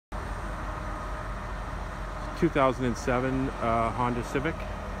2007 Honda Civic.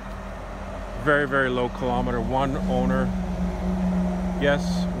 Very, very low kilometer, one owner.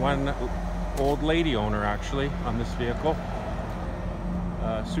 Yes, one old lady owner actually on this vehicle.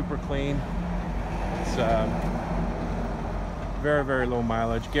 Super clean. It's very, very low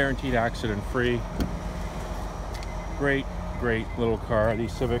mileage, guaranteed accident free. Great, great little car.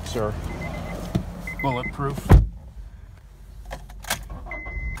 These Civics are bulletproof.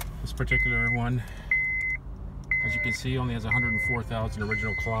 This particular one, as you can see, only has 104,000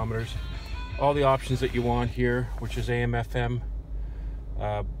 original kilometers. All the options that you want here, which is AM, FM,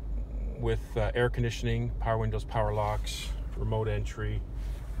 with air conditioning, power windows, power locks, remote entry.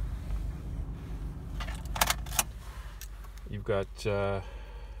 You've got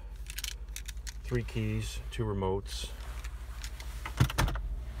 3 keys, 2 remotes.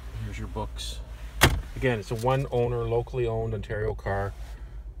 Here's your books. Again, it's a one owner, locally owned Ontario car.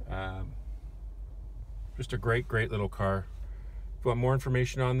 Just a great, great little car. If you want more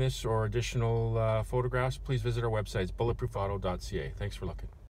information on this or additional photographs, please visit our website, bulletproofauto.ca. Thanks for looking.